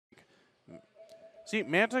See,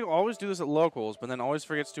 Manta always do this at locals, but then always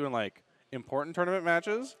forgets to in, like, important tournament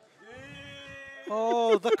matches.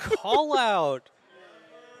 Oh, the call out.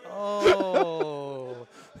 Oh.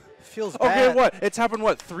 Feels bad. Okay, what? It's happened,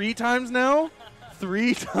 what, 3 times now?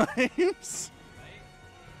 3 times?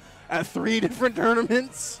 At 3 different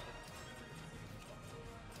tournaments?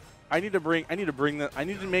 I need to make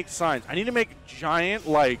signs. I need to make giant,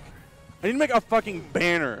 like, I need to make a fucking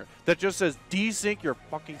banner that just says, desync your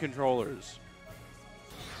fucking controllers.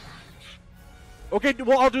 Okay,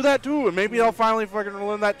 well, I'll do that too, and maybe I'll finally fucking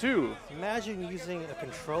learn that too. Imagine using a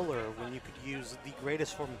controller when you could use the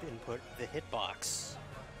greatest form of input, the hitbox.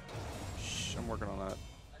 Shh, I'm working on that.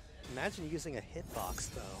 Imagine using a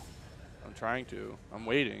hitbox, though. I'm trying to. I'm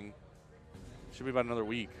waiting. Should be about another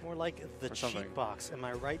week. More like the cheat box. Am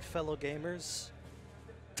I right, fellow gamers?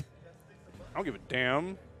 I don't give a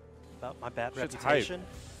damn. About my bad Shit's reputation? hype.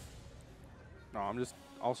 No, I'm just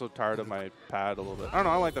also tired of my pad a little bit. I don't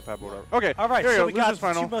know. I like the pad, but whatever. Okay. All right, so we got the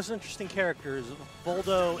final. 2 most interesting characters,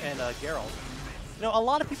 Voldo and Geralt. You know, a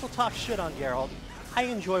lot of people talk shit on Geralt. I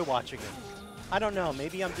enjoy watching him. I don't know.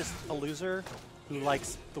 Maybe I'm just a loser who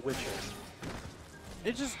likes The Witcher.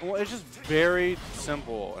 It's just very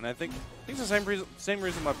simple, and I think it's the same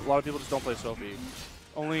reason a lot of people just don't play Sophie.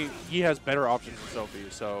 Only he has better options than Sophie,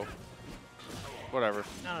 so whatever.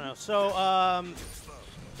 I don't know. So,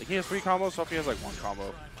 like he has 3 combos, Sophie has like 1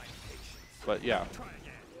 combo. But yeah,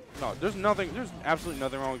 no, there's absolutely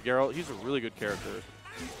nothing wrong with Geralt. He's a really good character.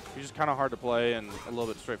 He's just kind of hard to play and a little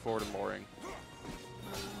bit straightforward and boring.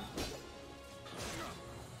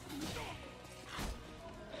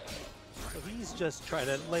 So he's just trying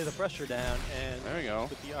to lay the pressure down, and there we go.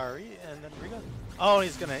 With the RE, and then Riga. Oh,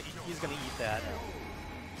 he's gonna eat that.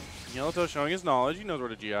 Yellowtail showing his knowledge. He knows where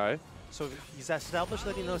to GI. So he's established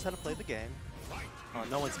that he knows how to play the game. Oh,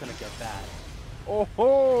 no one's gonna get that. Oh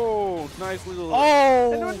ho! Nice little.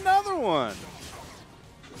 Oh! And another one.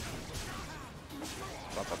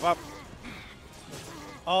 Bop, bop, bop.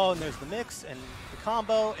 Oh, and there's the mix and the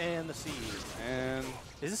combo and the siege. And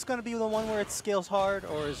is this gonna be the one where it scales hard,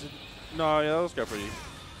 or is it? No, yeah, that was pretty.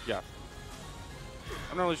 Yeah.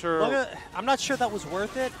 I'm not really sure. I'm not sure that was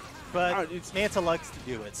worth it, but Manta likes to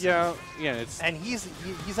do it. So. Yeah, yeah, it's. And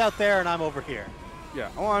he's out there, and I'm over here. Yeah.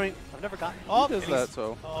 Well, I mean, I've never gotten. Oh, he does that,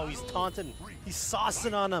 so. Oh, he's taunting. He's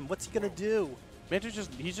saucing on him. What's he gonna do? Manta's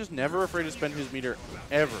he's just never afraid to spend his meter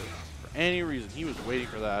ever for any reason. He was waiting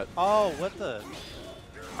for that. Oh, what the?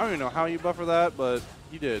 I don't even know how you buffer that, but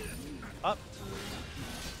he did. Up.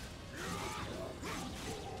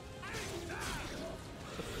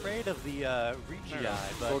 Afraid of the re-GI,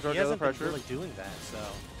 but he hasn't been really doing that, so.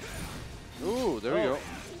 Ooh, there we go.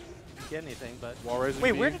 Get anything, but. Wall raising.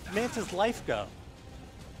 Wait, where did Manta's life go?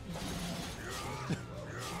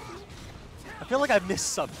 I feel like I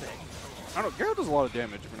missed something. I don't know. Geralt does a lot of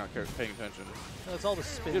damage if you're not paying attention. No, it's all the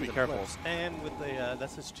spins. You gotta be careful. Flips. And with the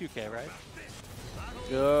that's his 2K, right?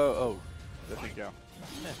 Oh, I think yeah.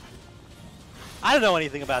 I don't know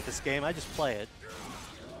anything about this game. I just play it.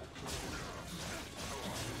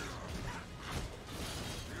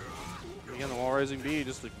 Again, the wall raising B,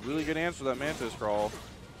 just a really good answer to that Manta scroll.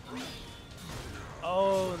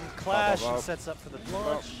 Oh, and the clash sets up for the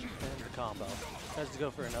launch and the combo. Tries to go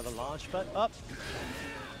for another launch, but up.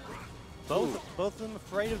 Both of them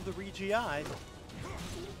afraid of the re-GI.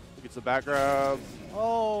 Gets the back grab.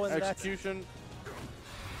 Oh, and execution.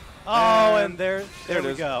 Oh, and there we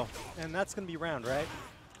is. go. And that's going to be round, right?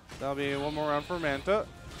 That'll be one more round for Manta.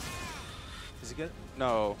 Is he good?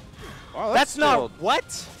 No. Oh, that's not what?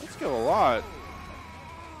 That's skill a lot.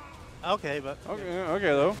 Okay, but okay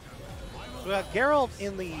though. We got Geralt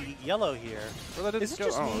in the yellow here. Well, is it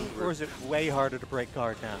just me, or is it way harder to break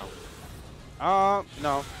guard now?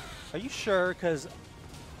 No. Are you sure? Because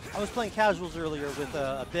I was playing casuals earlier with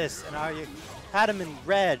Abyss, and I had him in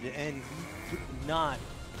red, and he did not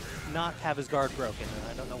have his guard broken,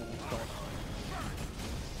 and I don't know what's going on.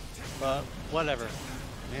 But whatever.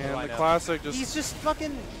 And the classic he's just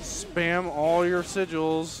fucking spam all your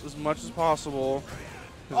sigils as much as possible.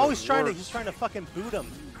 Oh, he's trying to fucking boot him.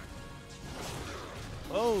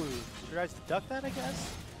 Oh, he tries to duck that, I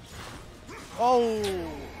guess. Oh,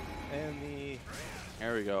 and the.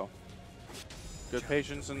 There we go. Good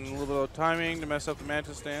patience and a little bit of timing to mess up the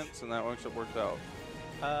Manta stance, and that worked out.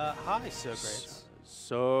 Hi, Soak.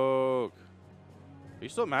 Soak. Are you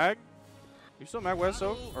still mag? You still mag West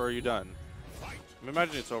Soak, or are you done? I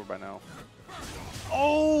imagine it's over by now.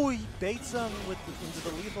 Oh, he baits him into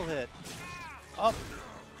the lethal hit. Up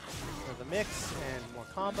for the mix and more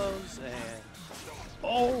combos, and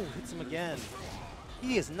oh, hits him again.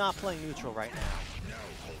 He is not playing neutral right now.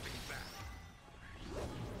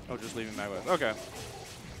 Oh, just leaving Magway. Okay.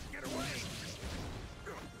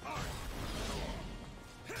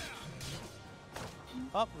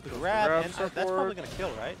 Up with the grab, and that's probably going to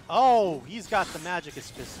kill, right? Oh, he's got the magic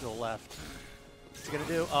fist still left. What's he going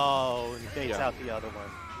to do? Oh, and he baits out the other one.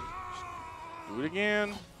 Do it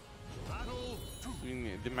again.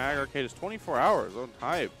 The Mag Arcade is 24 hours on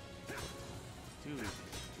hype. Dude.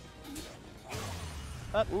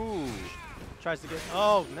 Up. Ooh. Tries to get.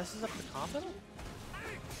 Oh, messes up the combo?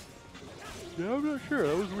 Yeah, I'm not sure.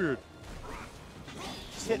 That was weird.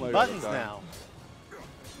 He's hitting buttons now.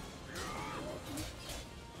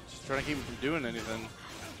 Just trying to keep him from doing anything.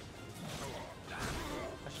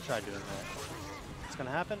 I should try doing that. It's going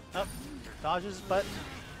to happen. Up. Dodges, but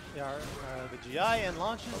the GI and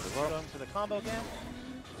launches. Going for the combo again.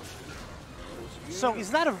 So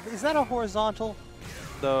is that a horizontal?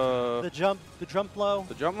 The jump low.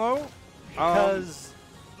 The jump low? Because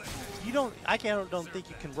you don't. I don't think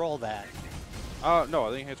you can roll that. No,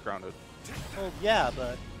 I think it's grounded. Well, yeah,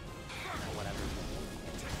 but whatever.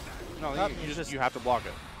 No, I think you have to block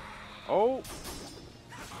it. Oh.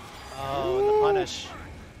 Oh, and the punish.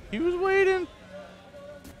 He was waiting.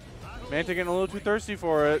 Manta getting a little too thirsty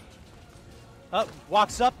for it. Up,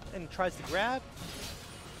 walks up and tries to grab.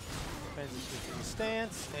 Transitions to the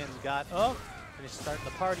stance and got up. And he's starting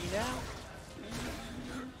the party now.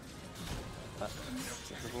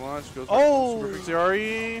 Triple launch goes oh! Super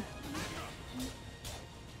Pixie.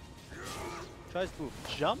 Tries to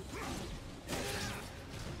jump.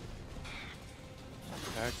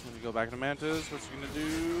 X when you go back to Mantas. What's he gonna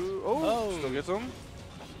do? Oh, still gets him.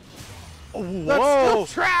 Oh, whoa!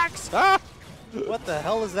 That's tracks! Ah! What the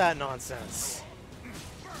hell is that nonsense?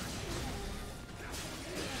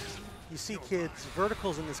 You see, kids,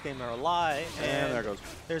 verticals in this game are a lie, and there goes.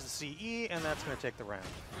 There's the CE, and that's going to take the round.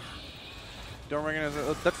 Don't recognize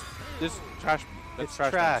it. That's this trash. That's it's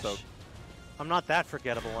trash. So. I'm not that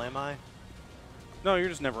forgettable, am I? No, you're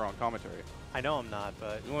just never on commentary. I know I'm not,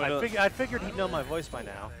 but I figured he'd know my voice by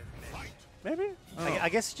now. Maybe? I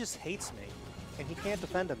guess he just hates me, and he can't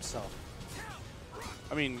defend himself.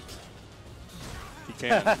 I mean, he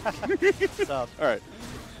can. What's up? All right.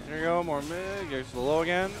 Here you go. More mid. Goes to the low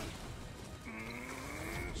again.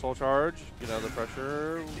 Soul charge. Get out of the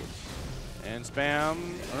pressure. And spam.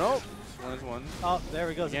 Oh, no. One is one. Oh, there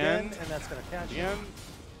he goes again, and that's going to catch again. him.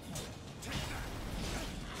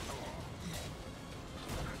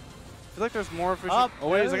 I feel like there's more efficient. Oh,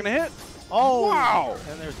 wait, is it going to hit? Oh! Wow!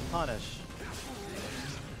 And there's the punish.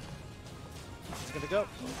 It's going to go.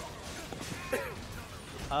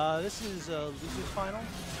 This is loser's final.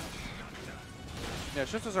 Yeah,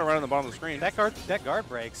 shifters are right on the bottom of the screen. That guard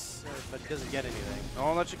breaks, but he doesn't get anything.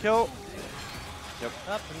 I'll let you kill. Yep.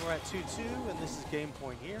 Up, and we're at 2-2, and this is game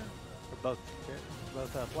point here for both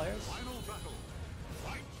players.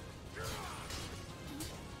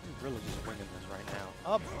 I'm really just winging this right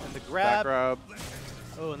now. Up, and the grab. Back grab.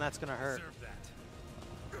 Oh, and that's going to hurt.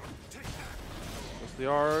 That's the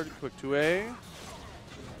yard. Quick 2A.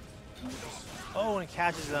 Oh, and it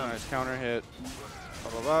catches them. Nice counter hit.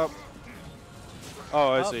 Up, up, up.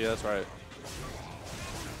 Oh, I see. That's right.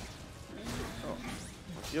 Oh.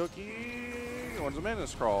 Yoki. One's a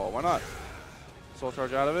menace crawl. Why not? Soul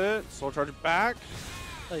charge out of it. Soul charge back.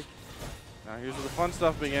 Like, now here's where the fun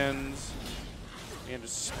stuff begins. And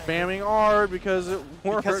just spamming hard because it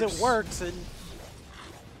works. Because it works. And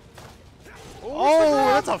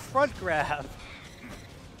oh, that's a front grab.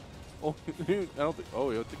 Oh, I don't think.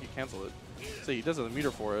 Oh, I think he canceled it. See, he does have a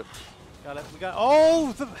meter for it. Got it. We got.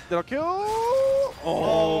 Oh, that'll kill.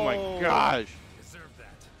 Oh my gosh.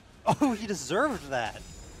 Oh, he deserved that.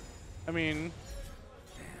 I mean,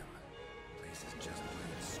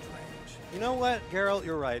 you know what, Geralt?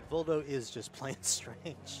 You're right. Voldo is just plain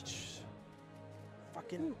strange.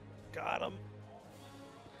 Fucking got him.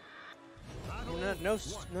 No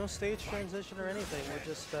stage transition or anything. We're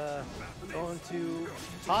just going to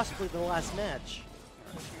possibly the last match.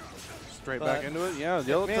 Straight back into it. Yeah,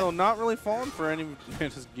 Yellowtail not really falling for any of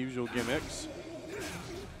his usual gimmicks.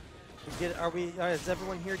 Is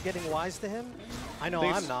everyone here getting wise to him? I know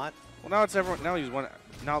I'm not. Well, now it's everyone. Now he's one.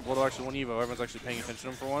 Now Voldo actually won Evo. Everyone's actually paying attention to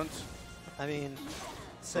him for once. I mean,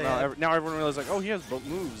 so now everyone realizes like, oh, he has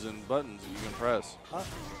moves and buttons you can press.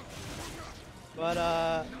 But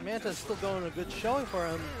Manta's still going a good showing for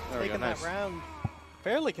him, taking that round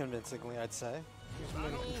fairly convincingly, I'd say. He's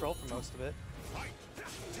been in control for most of it.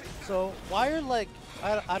 So why are, like,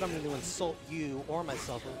 I don't mean to insult you or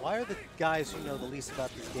myself, but why are the guys who know the least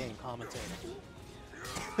about this game commentating?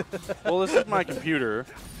 Well, this is my computer.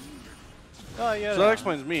 Oh yeah. So that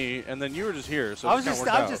explains me, and then you were just here, so I was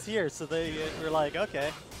just here, so they were like,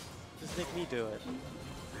 okay, just make me do it.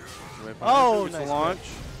 Oh, nice nice launch.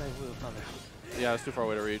 Nice little punish. Yeah, it's too far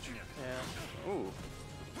away to reach. Yeah. Ooh.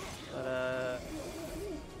 But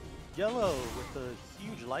Yellow with a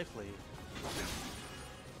huge life lead.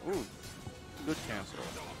 Ooh. Good cancel.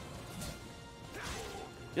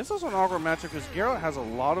 This is also an awkward matchup because Geralt has a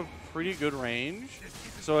lot of pretty good range.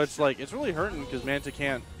 So it's like, it's really hurting because Manta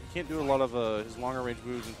can't do a lot of his longer range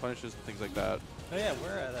moves and punishes and things like that. Oh yeah,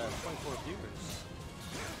 we're at 24 viewers.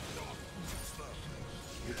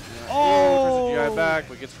 Oh! There's a GI back,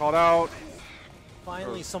 but gets called out.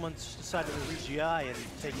 Finally, someone decided to re-GI and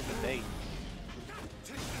taking the bait.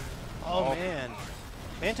 Oh man.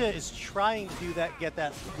 Manta is trying to do that, get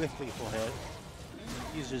that with lethal hit.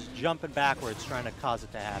 He's just jumping backwards, trying to cause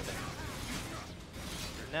it to happen.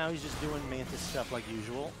 Now he's just doing Manta stuff like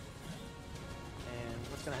usual. And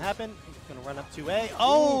what's going to happen? He's going to run up 2A.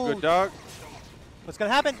 Oh! Ooh, good dog. What's going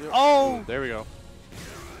to happen? Oh! Ooh, there we go.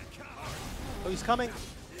 Oh, he's coming.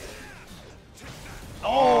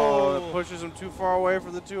 Oh, it pushes him too far away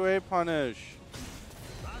for the 2A punish.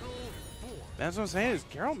 That's what I'm saying, is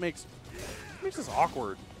Geralt makes this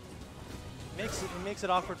awkward. It makes it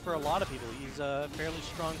awkward for a lot of people. He's a fairly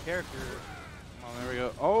strong character. Oh, there we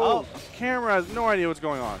go. Oh, camera has no idea what's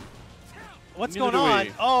going on. What's Neither going on?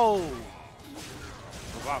 do we. Oh!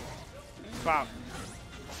 Bop. Bop.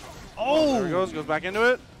 Oh! There he goes back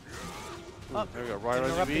into it. Ooh, there we go, right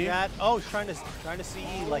interrupting that. Oh, he's trying to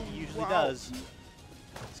CE like he usually does.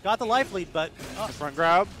 He's got the life lead, but front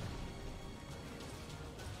grab.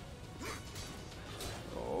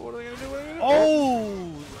 Oh, what are they gonna do? What are they gonna do?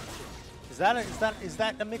 Oh! Is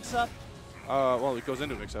that a mix-up? Well, it goes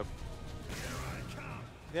into a mix-up.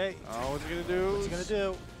 Okay. Oh, what's he gonna do? What's he gonna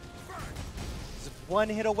do? He's one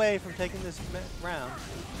hit away from taking this round.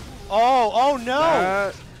 Oh! Oh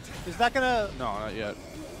no! Is that gonna? No, not yet.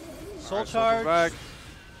 Soul right, charge. Back.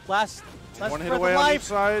 Last one hit breath away of on life. each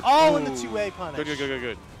side. Oh, Ooh. and the 2A punish.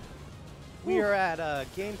 Good. We are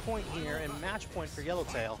at game point here and match point for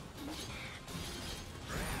Yellowtail.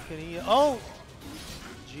 Can he? Oh,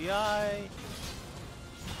 GI.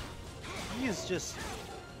 He is just.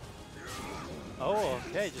 Oh,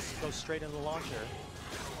 okay. Just goes straight into the launcher.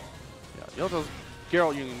 Yeah, Yellowtail's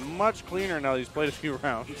Geralt using much cleaner now that he's played a few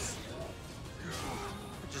rounds.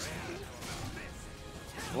 Just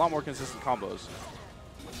a lot more consistent combos.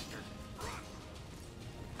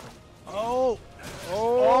 Oh.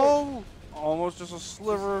 Oh. Almost just a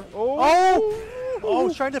sliver. Oh,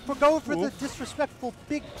 he's trying to go for the disrespectful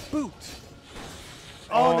big boot.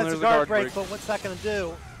 Oh, and that's a guard break, but what's that going to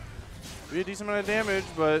do? Be a decent amount of damage,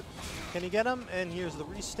 but... Can he get him? And here's the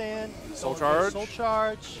restand. Soul charge. Soul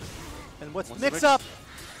charge. And what's the mix-up?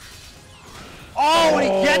 Oh, and he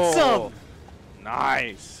gets him!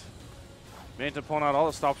 Nice. Manta pulling out all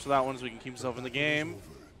the stops for that one so he can keep himself in the game.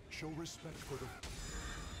 Show respect for the...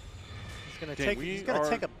 He's gonna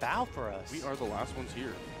take a bow for us. We are the last ones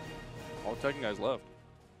here. All the Tekken guys left.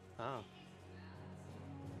 Oh.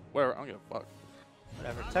 Whatever, I don't give a fuck.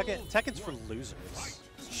 Whatever. Tekken's for losers.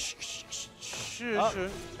 Sure.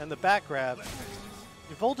 And the back grab.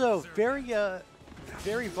 Voldo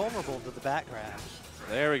very vulnerable to the back grab.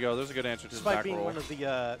 There we go. There's a good answer to his back roll. Despite being one of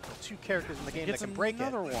the 2 characters in the game that can break it.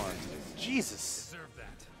 Another one. Jesus.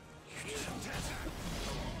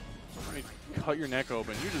 Cut your neck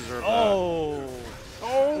open. You deserve that.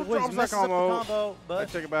 Oh, drops that combo. But I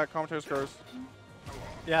take it back. Commentators curse.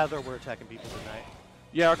 Yeah, there were attacking people tonight.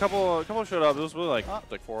 Yeah, a couple showed up. It was really like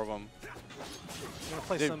 4 of them. I'm gonna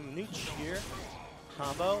play some Nooch here.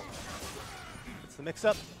 Combo. It's the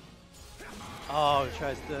mix-up. Oh, he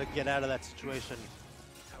tries to get out of that situation.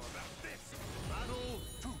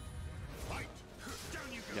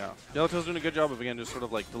 Yeah, Yellowtail's doing a good job of, again, just sort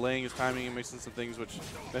of like delaying his timing and mixing some things, which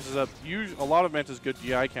messes up a lot of Manta's good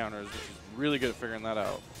GI counters, which is really good at figuring that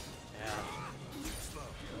out. Yeah.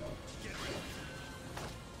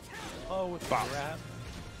 Oh, with the grab.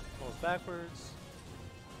 Pulls backwards.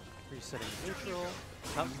 Resetting neutral.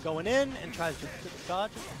 Going in and tries to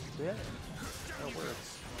dodge it. Yeah. That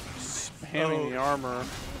works. Spamming the armor.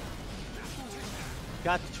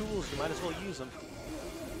 Got the tools, you might as well use them.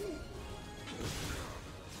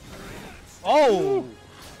 Oh!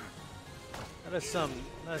 That's some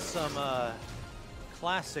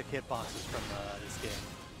classic hitboxes from this game.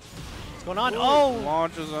 What's going on? Oh!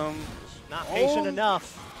 Launches them. Not patient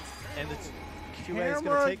enough. And the 2A is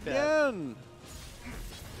going to take that.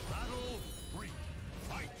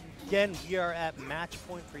 Again, we are at match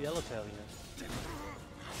point for Yellowtail here.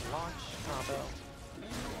 Launch combo.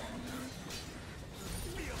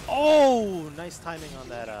 Oh! Nice timing on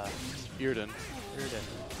that. Bearden. Bearden.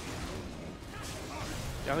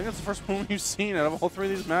 Yeah, I think that's the first one we've seen out of all 3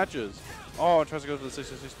 of these matches. Oh, tries to go to the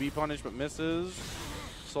 666 B punish, but misses.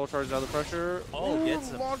 Soul charges out of the pressure. Oh, gets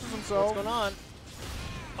him. Launches himself. What's going on?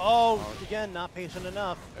 Oh, again, not patient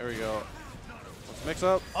enough. There we go. Let's mix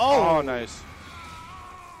up. Oh. Oh, nice.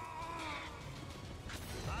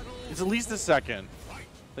 It's at least a second. I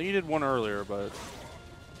think he did one earlier, but.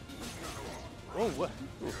 Oh, what?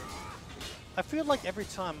 I feel like every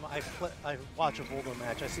time I watch a Voldo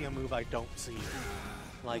match, I see a move I don't see.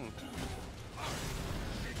 Like,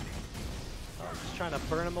 just trying to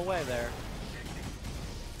burn him away there.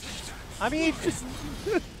 I mean, Just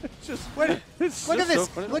look at it's this! just so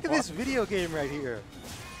funny to Look at watch. this video game right here.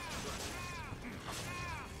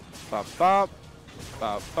 Bop, bop.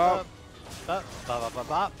 Bop, bop. Bop, bop, bop, bop,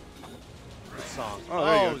 bop. Good song. Oh,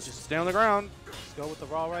 there you go. Just Just stay on the ground. go with the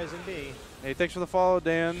raw rising B. Hey, thanks for the follow,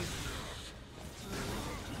 Dan.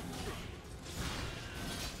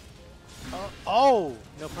 Oh,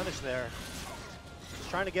 no punish there. Just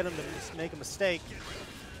trying to get him to make a mistake.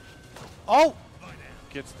 Oh,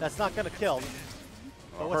 Gets that's not going to kill.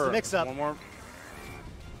 But what's her. the mix-up? One more.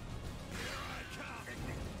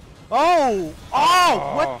 Oh,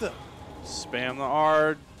 Oh. what the? Spam the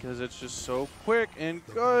R because it's just so quick and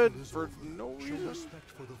good for no Show reason. respect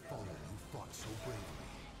for the fallen who fought so bravely.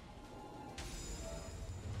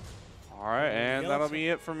 All right, and that'll be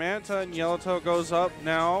it for Manta. And Yellowtail goes up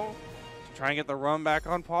now to try and get the run back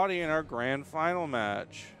on Potty in our grand final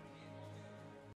match.